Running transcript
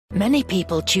Many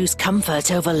people choose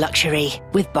comfort over luxury.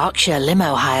 With Berkshire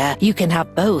Limo Hire, you can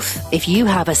have both. If you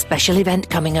have a special event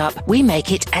coming up, we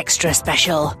make it extra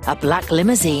special. A black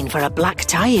limousine for a black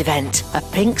tie event. A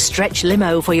pink stretch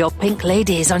limo for your pink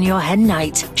ladies on your hen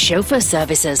night. Chauffeur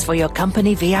services for your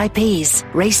company VIPs.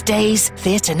 Race days,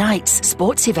 theatre nights,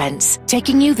 sports events.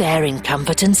 Taking you there in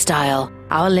comfort and style.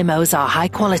 Our limos are high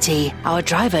quality, our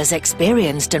drivers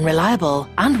experienced and reliable,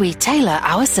 and we tailor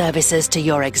our services to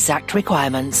your exact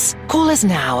requirements. Call us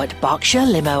now at Berkshire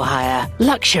Limo Hire.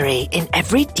 Luxury in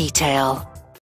every detail.